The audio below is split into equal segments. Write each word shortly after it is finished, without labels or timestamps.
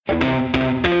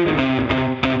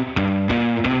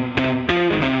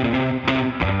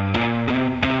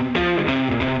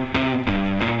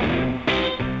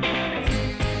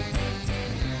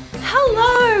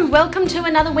welcome to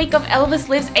another week of Elvis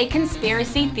Lives a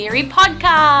Conspiracy Theory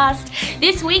podcast.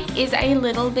 This week is a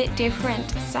little bit different.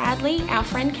 Sadly, our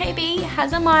friend KB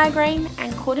has a migraine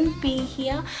and couldn't be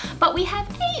here, but we have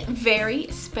a very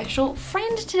special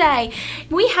friend today.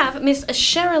 We have Miss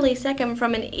Shirley Seckham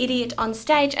from An Idiot on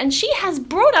Stage, and she has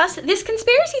brought us this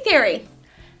conspiracy theory.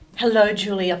 Hello,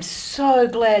 Julie. I'm so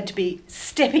glad to be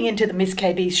stepping into the Miss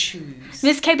KB's shoes.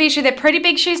 Miss KB's shoes, they're pretty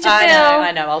big shoes to fill.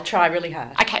 I know. I'll try really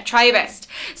hard. Okay, try your best.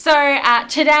 So,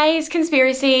 today's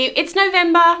conspiracy, it's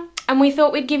November, and we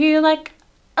thought we'd give you,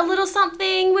 a little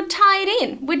something, would tie it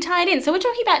in. So we're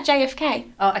talking about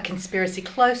JFK. Oh, a conspiracy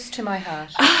close to my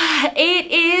heart. It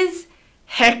is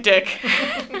hectic.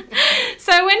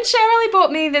 So when Shirley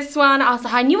bought me this one,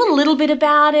 I knew a little bit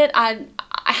about it.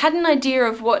 I had an idea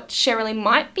of what Shirley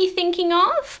might be thinking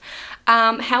of.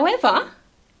 However,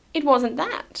 it wasn't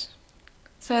that.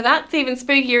 So that's even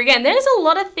spookier again. There's a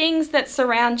lot of things that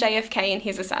surround JFK and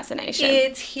his assassination.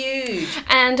 It's huge.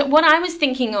 And what I was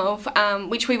thinking of,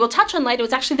 which we will touch on later,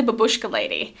 was actually the babushka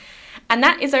lady. And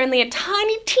that is only a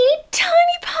tiny, teeny, tiny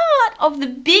part of the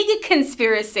bigger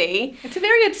conspiracy. It's a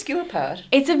very obscure part.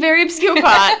 It's a very obscure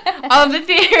part of the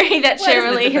theory that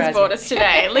Shirley has brought us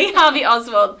today. Lee Harvey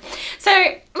Oswald. So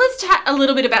let's chat a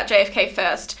little bit about JFK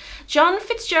first. John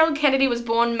Fitzgerald Kennedy was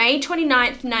born May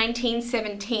 29th,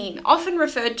 1917, often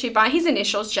referred to by his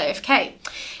initials JFK.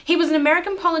 He was an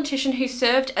American politician who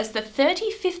served as the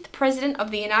 35th President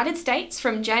of the United States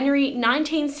from January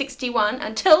 1961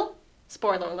 until,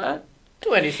 spoiler alert,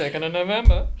 22nd of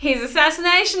November. His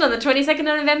assassination on the 22nd of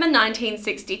November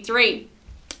 1963.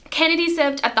 Kennedy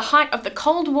served at the height of the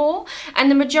Cold War, and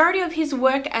the majority of his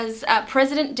work as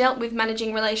president dealt with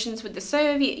managing relations with the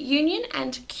Soviet Union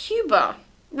and Cuba.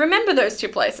 Remember those two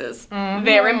places. Mm-hmm.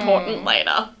 They're important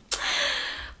later.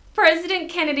 President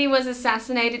Kennedy was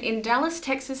assassinated in Dallas,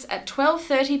 Texas at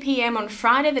 12:30 p.m. on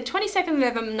Friday, the 22nd of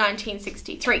November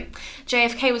 1963.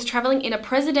 JFK was traveling in a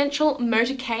presidential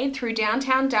motorcade through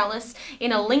downtown Dallas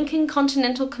in a Lincoln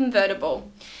Continental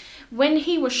convertible, when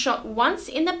he was shot once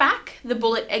in the back, the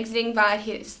bullet exiting via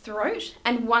his throat,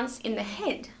 and once in the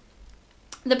head.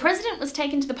 The president was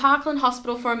taken to the Parkland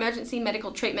Hospital for emergency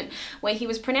medical treatment, where he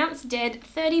was pronounced dead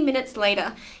 30 minutes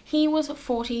later. He was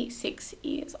 46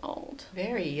 years old.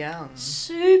 Very young.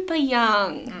 Super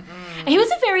young. Mm-mm. He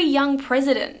was a very young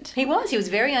president. He was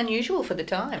very unusual for the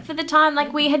time.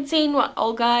 We had seen,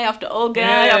 old guy after old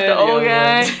guy after old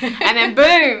guy. And then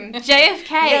boom,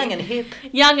 JFK.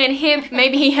 Young and hip.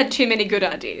 Maybe he had too many good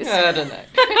ideas. I don't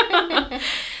know.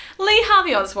 Lee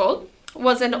Harvey Oswald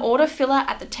was an order filler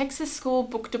at the Texas School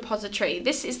Book Depository.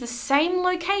 This is the same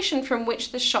location from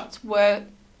which the shots were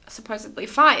supposedly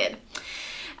fired.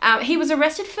 He was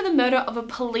arrested for the murder of a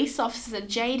police officer,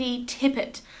 J.D.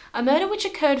 Tippit, a murder which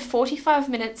occurred 45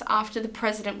 minutes after the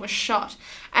president was shot,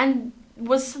 and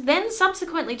was then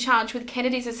subsequently charged with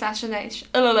Kennedy's assassination.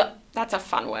 That's a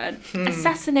fun word.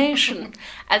 Assassination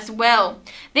as well.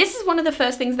 This is one of the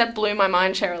first things that blew my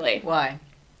mind, Shirley. Why?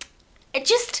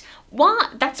 Why?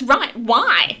 That's right.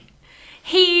 Why?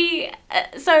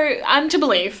 So I'm to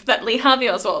believe that Lee Harvey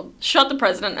Oswald shot the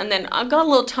president, and then I've got a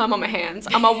little time on my hands.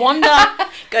 I'm a wander.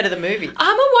 Go to the movies.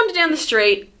 I'm a wander down the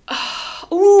street.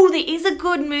 Ooh, there is a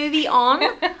good movie on.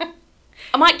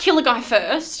 I might kill a guy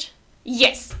first.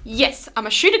 Yes. I'm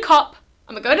a shoot a cop.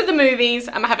 I'm going to go to the movies.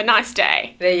 I'm going to have a nice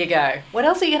day. There you go. What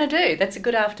else are you going to do? That's a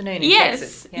good afternoon in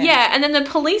Texas. Yeah. And then the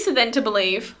police are then to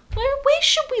believe, where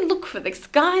should we look for this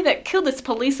guy that killed this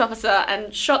police officer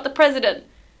and shot the president?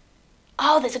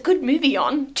 Oh, there's a good movie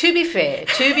on. To be fair,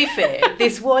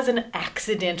 this was an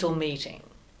accidental meeting.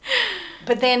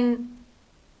 But then,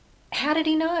 how did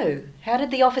he know? How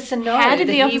did the officer know?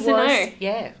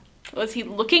 Yeah. Was he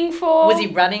looking for? Was he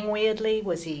running weirdly?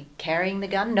 Was he carrying the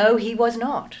gun? No, he was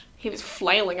not. He was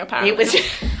flailing, apparently. He was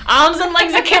arms and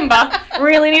legs akimbo.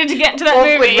 Really needed to get into that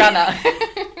movie. Runner.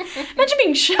 Imagine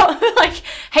being shot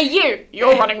hey,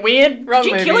 you're running weird. Wrong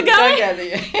Did you movie. kill a guy? Don't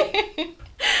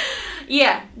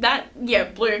go there.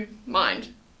 Blew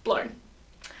mind blown.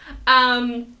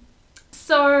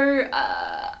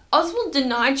 Oswald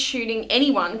denied shooting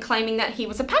anyone, claiming that he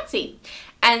was a patsy,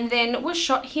 and then was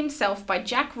shot himself by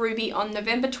Jack Ruby on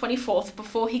November 24th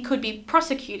before he could be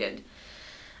prosecuted.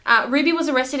 Ruby was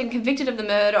arrested and convicted of the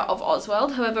murder of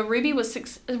Oswald. However, Ruby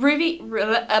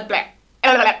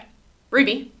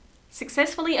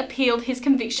successfully appealed his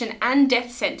conviction and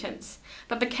death sentence,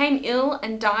 but became ill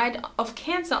and died of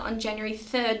cancer on January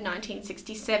 3rd,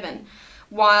 1967,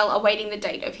 while awaiting the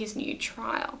date of his new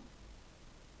trial.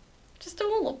 Just a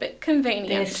little bit convenient.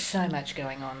 There's so much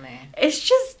going on there. It's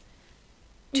just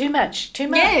Too much.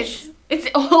 Yes.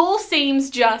 It all seems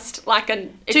just like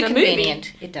it's too a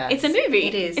convenient. movie. It does. It's a movie.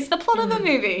 It is. It's the plot of a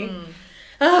movie.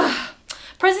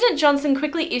 President Johnson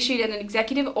quickly issued an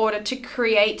executive order to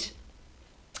create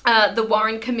the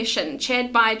Warren Commission,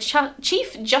 chaired by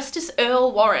Chief Justice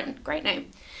Earl Warren. Great name.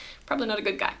 Probably not a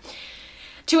good guy.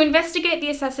 To investigate the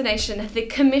assassination, the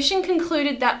commission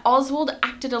concluded that Oswald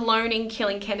acted alone in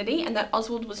killing Kennedy and that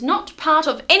Oswald was not part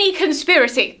of any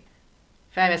conspiracy.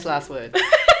 Famous last word.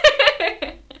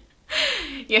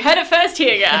 You heard it first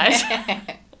here, guys.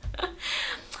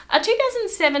 A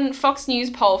 2007 Fox News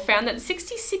poll found that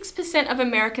 66% of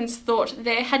Americans thought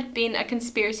there had been a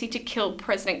conspiracy to kill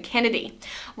President Kennedy,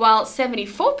 while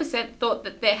 74% thought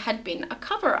that there had been a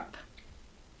cover-up.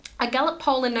 A Gallup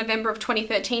poll in November of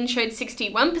 2013 showed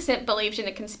 61% believed in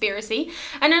a conspiracy,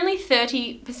 and only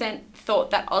 30% thought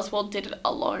that Oswald did it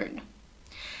alone.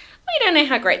 We don't know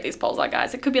how great these polls are,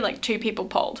 guys. It could be like 2 people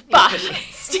polled, but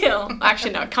still.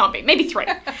 Actually, no, it can't be. Maybe 3.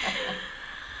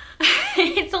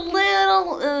 It's a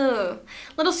little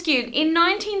skewed. In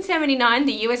 1979,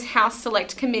 the US House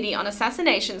Select Committee on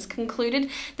Assassinations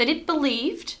concluded that it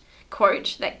believed,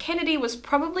 quote, that Kennedy was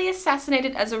probably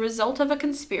assassinated as a result of a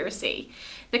conspiracy.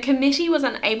 The committee was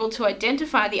unable to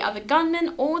identify the other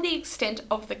gunmen or the extent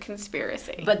of the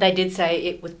conspiracy. But they did say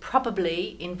it would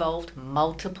probably involved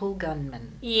multiple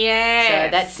gunmen. Yes.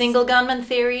 So that single gunman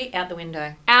theory, out the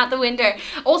window. Out the window.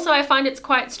 Also, I find it's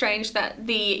quite strange that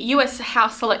the US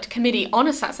House Select Committee on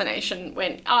Assassination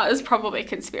went, it was probably a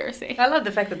conspiracy. I love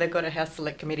the fact that they've got a House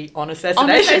Select Committee on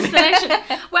assassination. On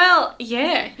assassination. Well,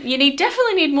 yeah. You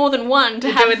definitely need more than one to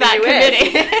have that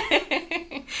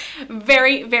committee.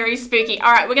 Very, very spooky.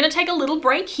 All right, we're going to take a little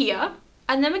break here,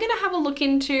 and then we're going to have a look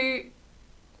into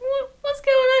what's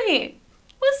going on here.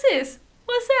 What's this?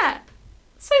 What's that?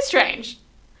 So strange.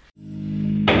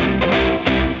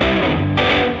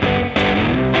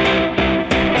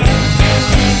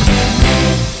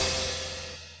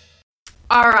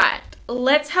 All right,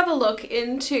 let's have a look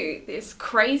into this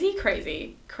crazy,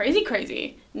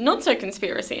 not so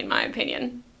conspiracy in my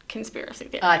opinion, conspiracy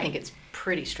theory. I think it's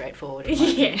pretty straightforward.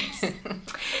 Yes.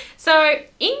 So,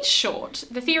 in short,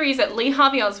 the theory is that Lee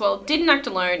Harvey Oswald didn't act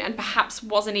alone and perhaps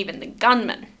wasn't even the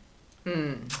gunman.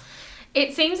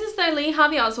 It seems as though Lee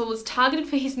Harvey Oswald was targeted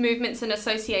for his movements and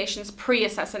associations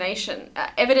pre-assassination.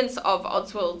 Evidence of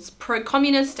Oswald's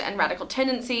pro-communist and radical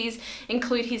tendencies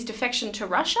include his defection to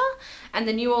Russia and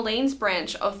the New Orleans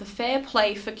branch of the Fair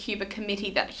Play for Cuba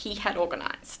committee that he had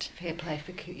organised. Fair Play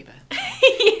for Cuba.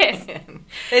 Yes.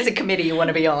 There's a committee you want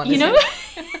to be on,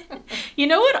 You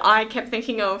know what I kept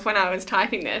thinking of when I was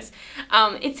typing this?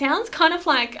 It sounds kind of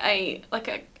like a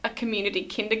community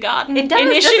kindergarten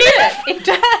initiative. It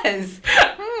does.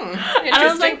 And I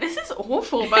was like, this is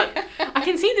awful, but I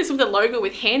can see this with a logo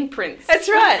with handprints. That's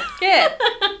right, yeah.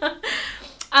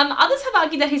 Others have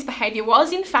argued that his behaviour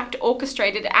was in fact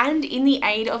orchestrated and in the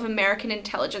aid of American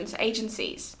intelligence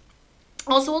agencies.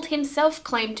 Oswald himself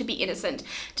claimed to be innocent,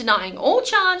 denying all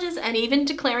charges and even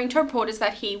declaring to reporters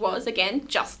that he was, again,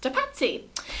 just a patsy.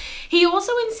 He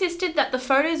also insisted that the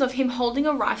photos of him holding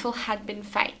a rifle had been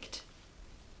faked.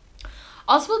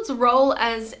 Oswald's role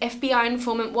as FBI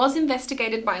informant was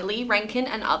investigated by Lee Rankin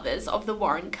and others of the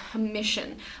Warren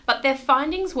Commission, but their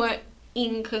findings were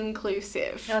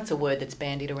inconclusive. That's a word that's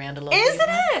bandied around a lot. Isn't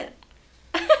it?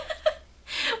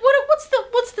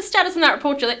 What's the status on that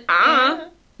report, Julie?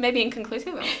 Maybe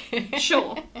inconclusive.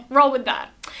 Sure, roll with that.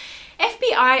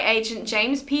 FBI agent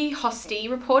James P. Hosty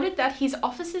reported that his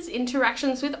office's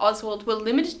interactions with Oswald were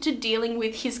limited to dealing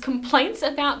with his complaints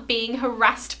about being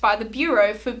harassed by the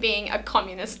Bureau for being a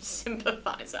communist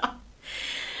sympathizer.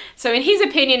 So in his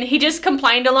opinion, he just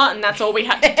complained a lot and that's all we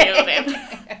had to deal with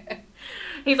him.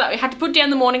 He's like, we had to put down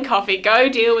the morning coffee, go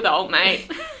deal with old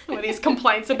mate with his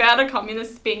complaints about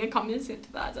being a communist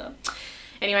sympathizer.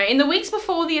 Anyway, in the weeks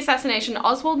before the assassination,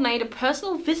 Oswald made a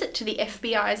personal visit to the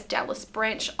FBI's Dallas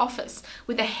branch office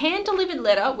with a hand-delivered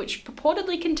letter which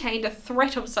purportedly contained a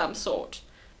threat of some sort.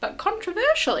 But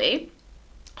controversially,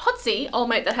 Hotsy, old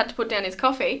mate that had to put down his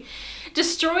coffee,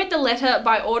 destroyed the letter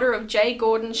by order of J.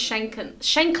 Gordon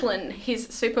Shanklin, his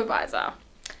supervisor.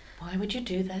 Why would you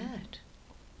do that?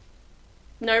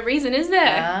 No reason, is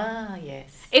there? Ah,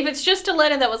 yes. If it's just a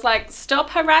letter that was like,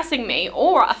 stop harassing me,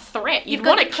 or a threat, you've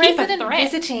got to keep a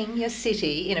threat. Visiting your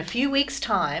city in a few weeks'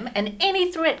 time, and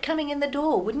any threat coming in the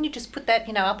door, wouldn't you just put that,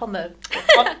 up on the,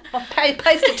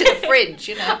 paste it to the fridge,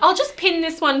 I'll just pin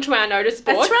this one to our notice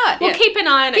board. That's right. We'll keep an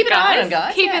eye on it,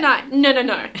 guys. Keep an eye.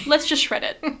 No. Let's just shred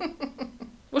it.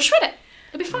 We'll shred it.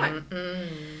 It'll be fine.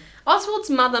 Oswald's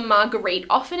mother, Marguerite,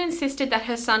 often insisted that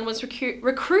her son was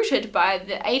recruited by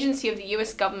the agency of the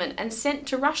US government and sent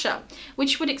to Russia,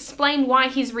 which would explain why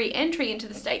his re-entry into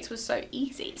the States was so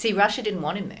easy. See, Russia didn't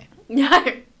want him there. No,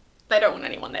 they don't want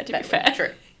anyone there, to be fair. True.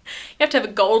 You have to have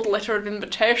a gold letter of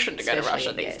invitation to go to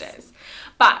Russia these days.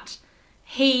 But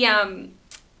he,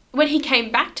 when he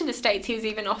came back to the States, he was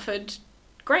even offered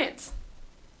grants.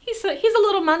 Here's a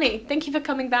little money. Thank you for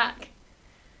coming back.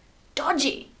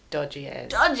 Dodgy. Dodgy as.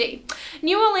 Dodgy.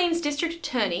 New Orleans District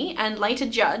Attorney and later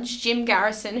Judge Jim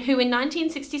Garrison, who in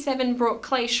 1967 brought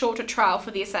Clay Shaw to trial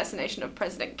for the assassination of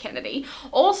President Kennedy,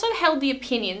 also held the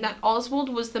opinion that Oswald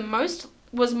was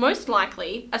most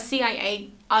likely a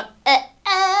CIA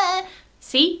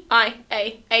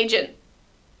agent.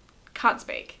 Can't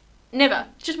speak. Never.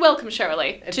 Just welcome,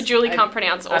 Shirley, to Julie can't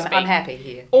pronounce or speak. I'm happy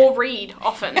here. Or read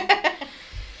often.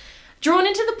 Drawn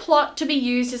into the plot to be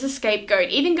used as a scapegoat,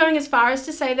 even going as far as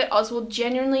to say that Oswald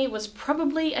genuinely was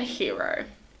probably a hero.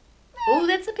 Oh,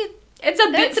 that's a bit... It's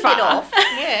a bit far. A bit off.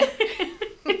 Yeah.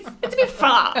 it's a bit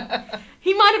far.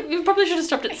 He probably should have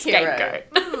stopped at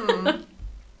scapegoat.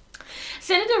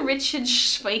 Senator Richard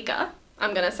Schweiker,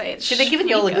 I'm going to say it's Should they given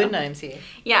you all the good names here?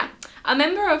 Yeah. A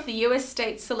member of the US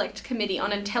State Select Committee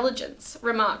on Intelligence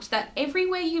remarked that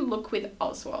everywhere you look with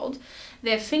Oswald,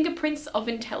 there are fingerprints of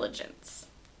intelligence.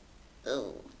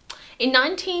 Ugh. In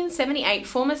 1978,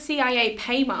 former CIA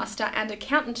paymaster and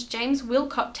accountant James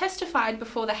Wilcott testified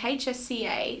before the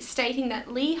HSCA, stating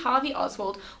that Lee Harvey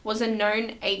Oswald was a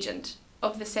known agent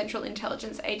of the Central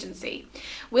Intelligence Agency.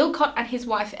 Wilcott and his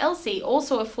wife Elsie,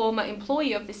 also a former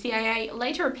employee of the CIA,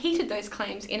 later repeated those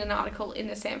claims in an article in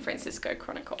the San Francisco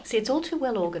Chronicle. See, it's all too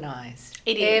well organised.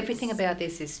 It is. Everything about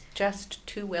this is just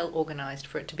too well organised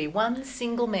for it to be one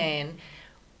single man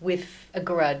with a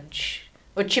grudge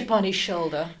or chip on his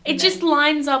shoulder. It just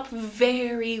lines up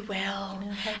very well.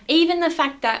 Okay. Even the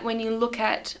fact that when you look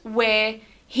at where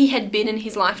he had been in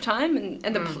his lifetime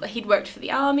and he'd worked for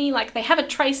the army, like they have a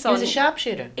trace on... He was a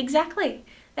sharpshooter. Exactly.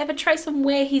 They have a trace on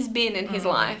where he's been in his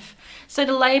life. So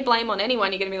to lay blame on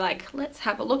anyone, you're going to be like, let's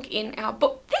have a look in our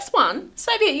book. This one,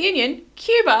 Soviet Union,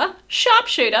 Cuba,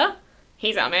 sharpshooter,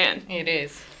 he's our man. It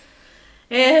is.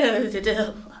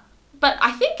 But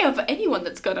I think of anyone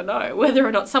that's going to know whether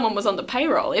or not someone was on the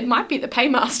payroll, it might be the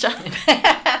paymaster.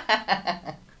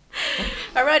 I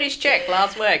wrote his check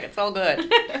last week. It's all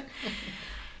good.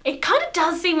 It kind of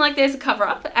does seem like there's a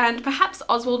cover-up, and perhaps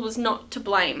Oswald was not to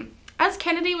blame. As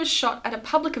Kennedy was shot at a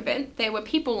public event, there were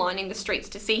people lining the streets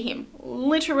to see him.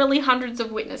 Literally hundreds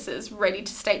of witnesses ready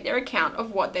to state their account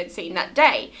of what they'd seen that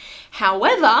day.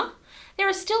 However, there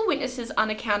are still witnesses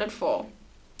unaccounted for.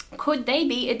 Could they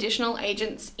be additional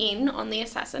agents in on the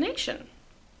assassination?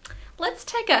 Let's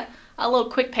take a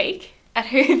little quick peek at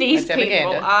who these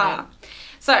people are. Yeah.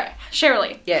 So,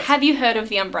 Shirley, yes. Have you heard of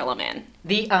the Umbrella Man?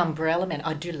 The Umbrella Man.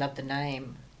 I do love the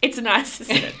name. It's nice,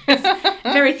 isn't it? It's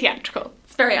very theatrical.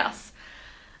 It's very us.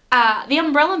 The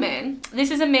Umbrella Man, this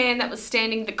is a man that was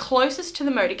standing the closest to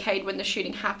the motorcade when the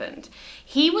shooting happened.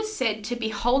 He was said to be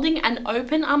holding an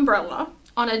open umbrella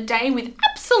on a day with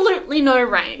absolutely no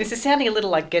rain. This is sounding a little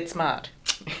like Get Smart.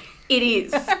 It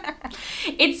is.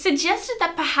 It suggested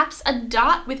that perhaps a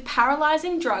dart with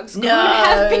paralysing drugs could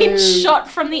have been shot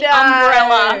from the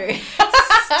umbrella,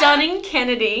 stunning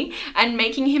Kennedy and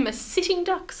making him a sitting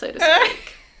duck, so to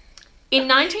speak. He was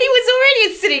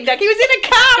already a sitting duck. He was in a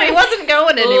car. He wasn't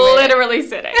going anywhere. Literally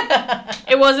sitting.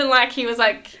 It wasn't like it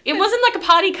wasn't like a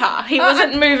party car. He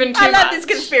wasn't moving too much. I love this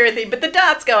conspiracy, but the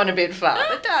dart's going a bit far.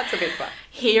 The dart's a bit far.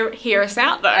 Hear us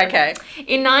out, though. Okay.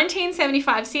 In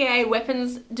 1975, CIA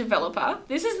weapons developer,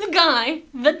 this is the guy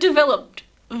that developed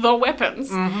the weapons,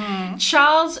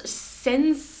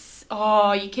 Charles oh,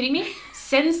 are you kidding me?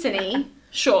 Sensini.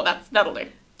 Sure, that'll do.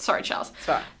 Sorry, Charles.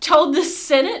 Sorry. Told the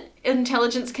Senate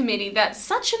Intelligence Committee that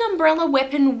such an umbrella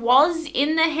weapon was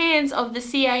in the hands of the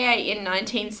CIA in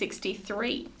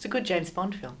 1963. It's a good James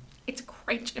Bond film. It's a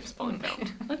great James Bond film.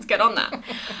 Let's get on that.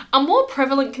 A more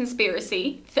prevalent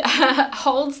conspiracy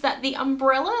holds that the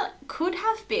umbrella could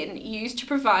have been used to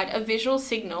provide a visual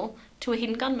signal to a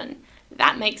hidden gunman.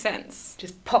 That makes sense.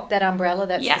 Just pop that umbrella,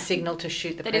 that's the signal to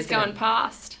shoot the president. That is going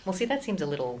past. Well, see, that seems a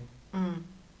little...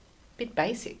 bit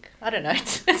basic. I don't know.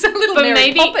 It's a little but Mary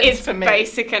maybe Poppins it's for me.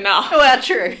 Basic enough. Well,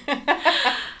 true.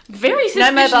 Very suspicious.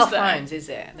 No mobile though. Phones, is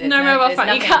there? No mobile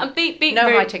phone. You can't beep. No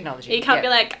high technology. You can't be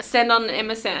like send on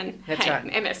MSN. That's right.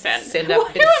 MSN. Send up.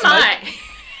 Who am I?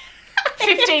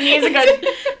 15 years ago,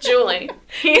 Julie.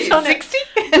 He's on 60.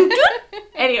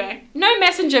 Anyway, no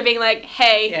messenger being like,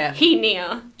 hey, he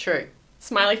near. True.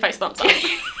 Smiley face thumbs up.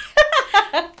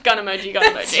 Gun emoji.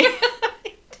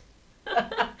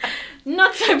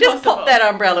 Not so Just possible. pop that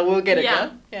umbrella, we'll get it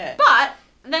done. Yeah. But,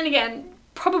 then again,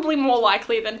 probably more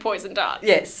likely than poison darts.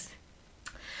 Yes.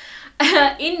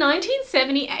 In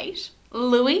 1978,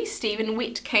 Louis Stephen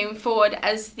Witt came forward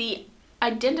as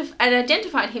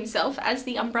identified himself as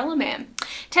the Umbrella Man,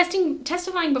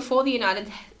 testifying before the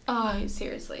United... Oh,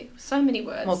 seriously. So many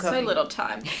words. More coffee. So little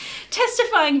time.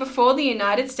 Testifying before the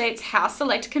United States House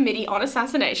Select Committee on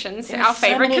Assassinations, our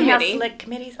favourite committee. House Select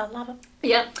committees. I love them.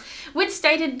 Yeah. Witt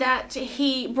stated that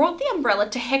he brought the umbrella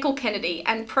to heckle Kennedy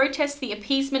and protest the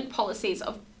appeasement policies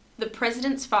of the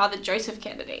president's father, Joseph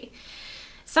Kennedy.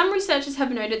 Some researchers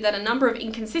have noted that a number of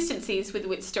inconsistencies with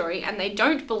Witt's story, and they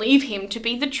don't believe him to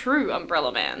be the true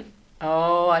Umbrella Man.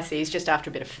 Oh, I see. He's just after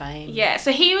a bit of fame. Yeah,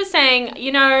 so he was saying,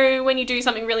 you know, when you do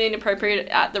something really inappropriate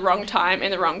at the wrong time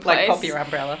in the wrong place. Like pop your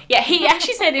umbrella. Yeah, he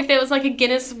actually said if there was like a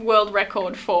Guinness World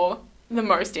Record for the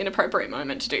most inappropriate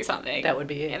moment to do something, that would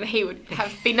be it. And he would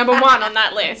be number one on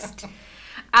that list.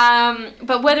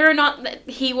 But whether or not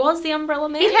he was the Umbrella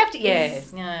Man, he'd have to.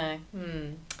 Yes. No.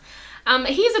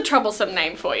 Here's a troublesome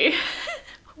name for you,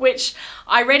 which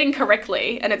I read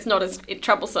incorrectly, and it's not as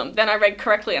troublesome. Then I read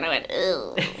correctly, and I went,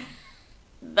 ew,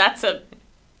 that's a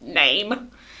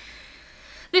name.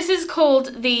 This is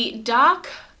called the Dark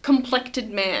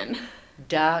Complected Man.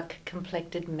 Dark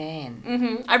Complected Man.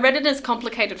 Mm-hmm. I read it as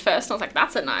complicated first, and I was like,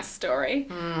 that's a nice story.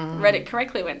 Read it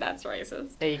correctly, went, that's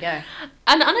racist. There you go.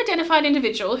 An unidentified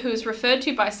individual who is referred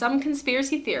to by some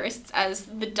conspiracy theorists as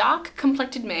the Dark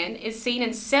Complected Man is seen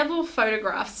in several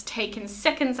photographs taken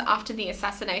seconds after the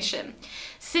assassination.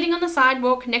 Sitting on the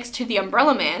sidewalk next to the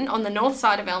Umbrella Man on the north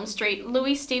side of Elm Street,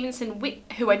 Louis Stevenson Witt,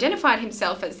 who identified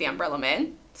himself as the Umbrella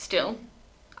Man, still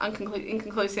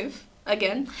inconclusive,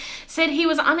 again, said he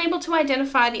was unable to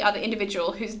identify the other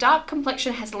individual whose dark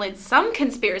complexion has led some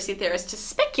conspiracy theorists to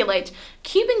speculate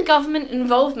Cuban government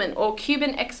involvement or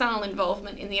Cuban exile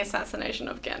involvement in the assassination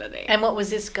of Kennedy. And what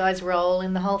was this guy's role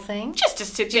in the whole thing? Just to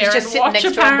sit there and sit watch, next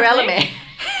apparently. to Umbrella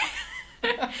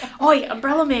Man. Oi,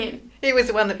 Umbrella Man. He was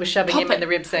the one that was shoving him in the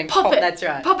ribs saying, Pop it. That's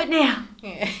right. Pop it now.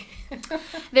 Yeah.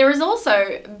 There is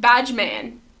also Badge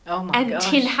Man and gosh.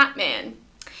 Tin Hat Man.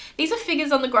 These are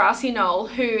figures on the grassy knoll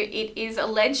who it is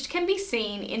alleged can be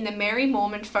seen in the Mary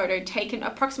Mormont photo taken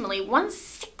approximately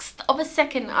 1/6 of a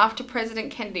second after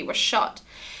President Kennedy was shot.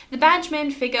 The Badge Man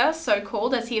figure, so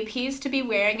called, as he appears to be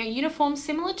wearing a uniform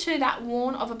similar to that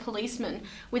worn of a policeman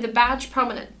with a badge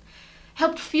prominent,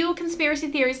 helped fuel conspiracy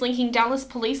theories linking Dallas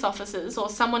police officers or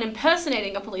someone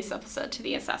impersonating a police officer to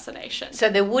the assassination. So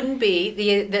there wouldn't be,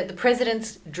 the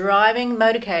president's driving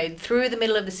motorcade through the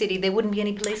middle of the city, there wouldn't be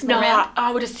any policemen around? No,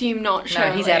 I would assume not, Shirley.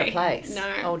 No, he's out of place.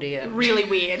 No. Oh dear. Really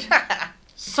weird.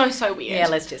 So weird. Yeah,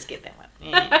 let's just get that one.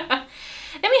 Yeah.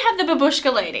 Then we have the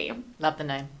Babushka Lady. Love the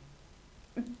name.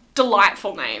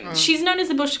 Delightful name. She's known as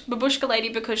the Babushka Lady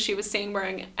because she was seen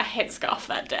wearing a headscarf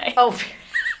that day. Oh,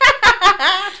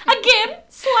 again,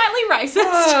 slightly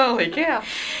racist. Holy cow.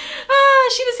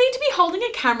 She was seen to be holding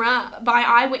a camera by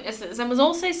eyewitnesses and was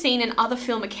also seen in other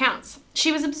film accounts.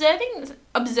 She was observed,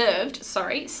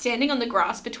 standing on the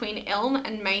grass between Elm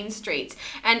and Main Streets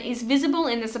and is visible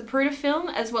in the Zapruder film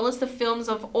as well as the films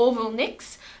of Orville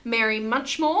Nix, Mary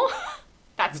Muchmore.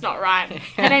 That's not right.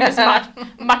 Her name is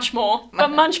Muchmore, but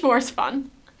Muchmore is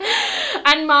fun.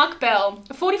 And Mark Bell.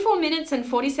 44 minutes and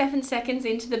 47 seconds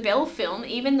into the Bell film,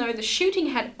 even though the shooting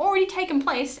had already taken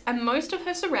place and most of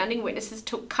her surrounding witnesses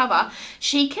took cover,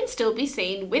 she can still be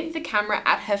seen with the camera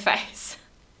at her face.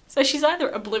 So she's either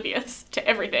oblivious to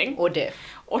everything. Or deaf.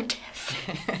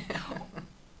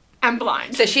 And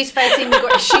blind. So she's facing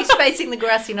the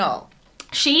grassy knoll.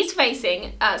 She's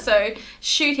facing,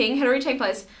 shooting had already taken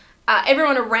place.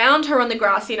 Everyone around her on the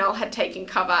grassy knoll had taken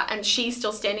cover and she's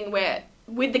still standing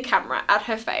with the camera at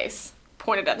her face,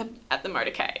 pointed at the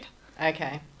motorcade.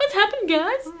 Okay. What's happened,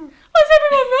 guys? Why's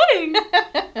everyone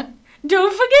running?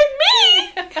 Don't forget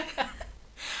me!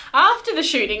 After the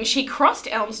shooting, she crossed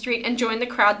Elm Street and joined the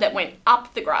crowd that went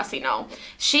up the grassy knoll.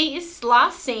 She is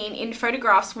last seen in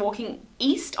photographs walking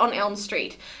east on Elm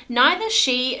Street. Neither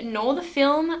she nor the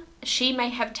film she may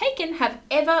have taken have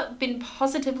ever been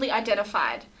positively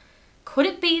identified. Could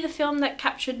it be the film that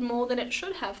captured more than it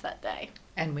should have that day?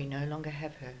 And we no longer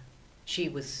have her. She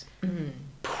was,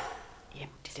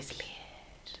 disappeared.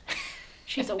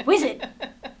 She's a wizard.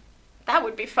 That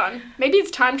would be fun. Maybe it's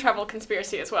time travel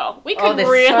conspiracy as well. We could there's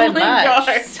really so much,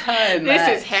 go. So much.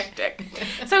 This is hectic.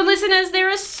 So listeners, there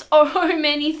are so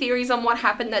many theories on what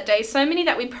happened that day. So many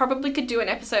that we probably could do an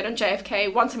episode on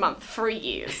JFK once a month for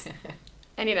years.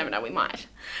 And you never know, we might.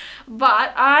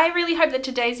 But I really hope that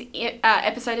today's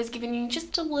episode has given you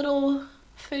just a little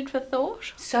Food for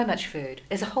thought. So much food.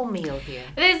 There's a whole meal here.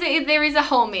 There is a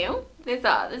whole meal.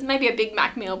 There's maybe a Big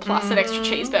Mac meal plus an extra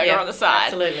cheeseburger on the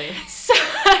side. Absolutely. So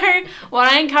what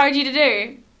I encourage you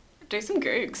to do some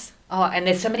Googs. Oh, and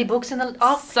there's so many books in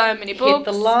the... so many books. Hit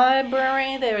the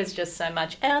library. There is just so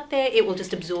much out there. It will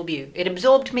just absorb you. It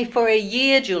absorbed me for a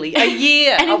year, Julie. A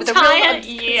year. I was a real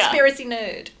conspiracy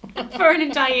nerd. For an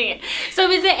entire year.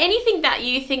 So is there anything that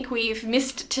you think we've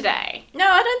missed today? No,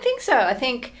 I don't think so.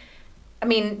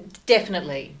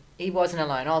 Definitely, he wasn't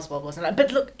alone. Oswald wasn't alone.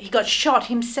 But look, he got shot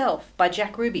himself by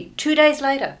Jack Ruby 2 days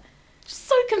later.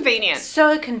 So convenient.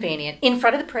 So convenient. In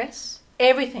front of the press.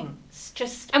 Everything. It's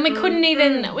just... And we couldn't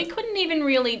even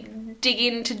really dig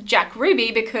into Jack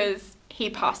Ruby because he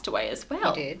passed away as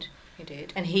well. He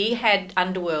did. And he had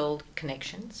underworld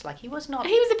connections. Like, he was not...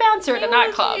 He was a bouncer at a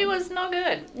nightclub. He was not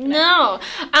good. No.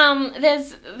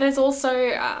 There's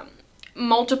also...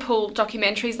 multiple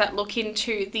documentaries that look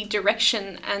into the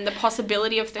direction and the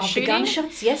possibility of the shooting. The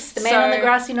gunshots, yes. The man on the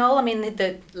grassy knoll. I mean,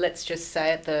 let's just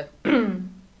say it, the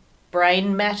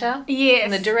brain matter. Yes.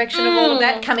 And the direction of all of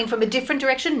that coming from a different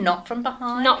direction, not from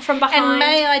behind. Not from behind. And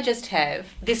may I just have,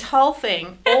 this whole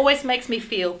thing always makes me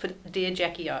feel for dear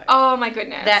Jackie O. Oh, my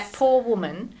goodness. That poor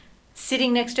woman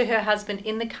sitting next to her husband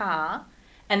in the car,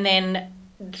 and then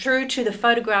through to the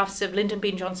photographs of Lyndon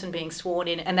B. Johnson being sworn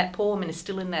in, and that poor woman is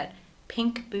still in that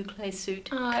pink boucle suit,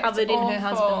 covered in her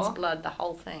husband's blood, the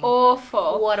whole thing.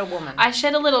 Awful. What a woman. I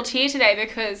shed a little tear today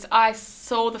because I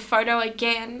saw the photo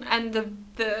again and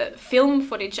the film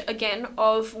footage again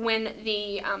of when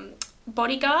the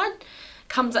bodyguard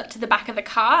comes up to the back of the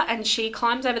car and she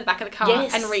climbs over the back of the car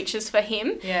and reaches for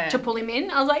him to pull him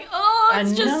in. I was like,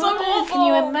 it's just so awful. Can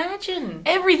you imagine?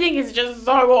 Everything is just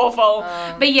so awful.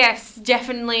 But yes,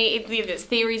 definitely, there's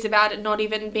theories about it not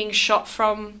even being shot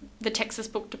from the Texas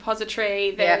Book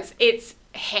Depository. It's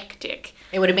hectic.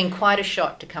 It would have been quite a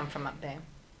shot to come from up there.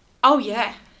 Oh,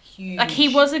 yeah. Huge. Like,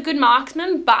 he was a good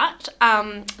marksman, but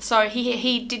so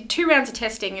he did 2 rounds of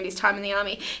testing in his time in the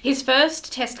army. His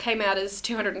first test came out as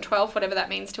 212, whatever that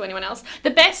means to anyone else. The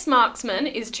best marksman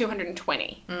is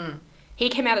 220. He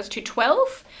came out as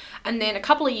 212, and then a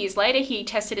couple of years later, he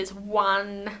tested as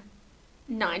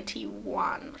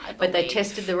 191, I believe. But they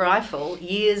tested the rifle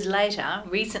years later,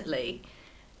 recently,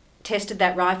 tested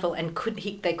that rifle and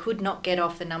they could not get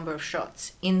off the number of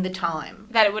shots in the time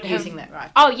that it would using that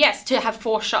rifle. Oh yes, to have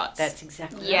 4 shots. That's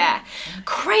exactly right.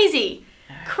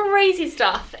 Crazy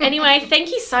stuff. Anyway,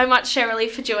 thank you so much, Shirley,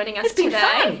 for joining us today. It's been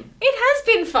fun. It has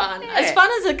been fun. Yeah. As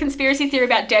fun as a conspiracy theory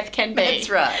about death can be.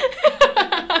 That's right.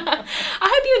 I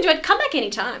hope you enjoyed. Come back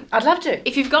anytime. I'd love to.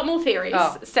 If you've got more theories,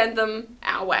 send them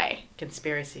our way.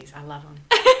 Conspiracies. I love them.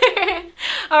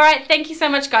 All right, thank you so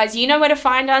much, guys. You know where to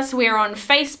find us. We're on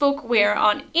Facebook. We're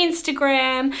on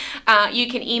Instagram. You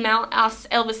can email us,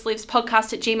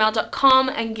 elvislivespodcast@gmail.com,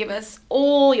 and give us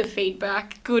all your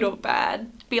feedback, good or bad.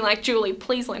 Be like, Julie,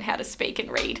 please learn how to speak and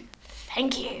read.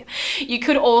 Thank you. You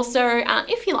could also,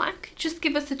 if you like, just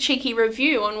give us a cheeky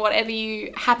review on whatever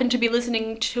you happen to be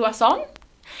listening to us on.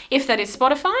 If that is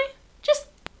Spotify, just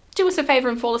do us a favour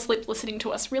and fall asleep listening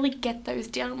to us. Really get those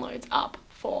downloads up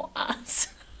for us.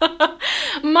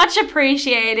 Much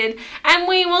appreciated. And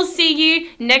we will see you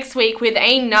next week with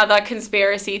another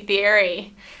conspiracy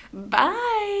theory.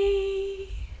 Bye.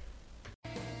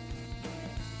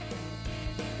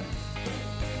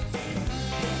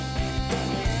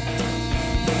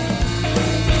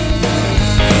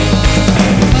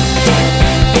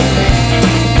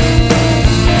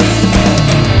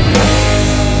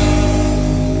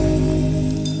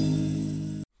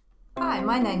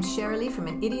 My name's Shirley from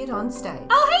An Idiot on Stage.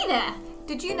 Oh, hey there.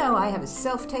 Did you know I have a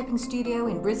self-taping studio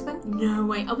in Brisbane? No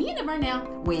way. Are we in it right now?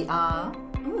 We are.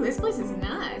 Ooh, this place is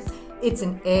nice. It's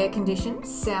an air-conditioned,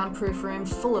 soundproof room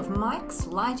full of mics,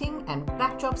 lighting, and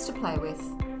backdrops to play with.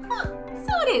 Huh,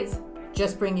 so it is.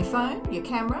 Just bring your phone, your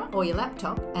camera, or your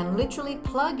laptop and literally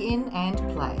plug in and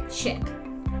play. Check.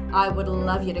 I would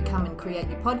love you to come and create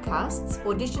your podcasts,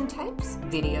 audition tapes,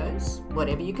 videos,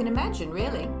 whatever you can imagine,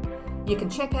 really. You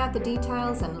can check out the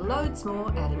details and loads more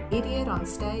at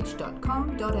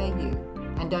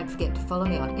anidiotonstage.com.au. And don't forget to follow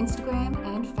me on Instagram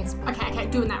and Facebook. Okay,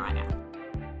 doing that right now.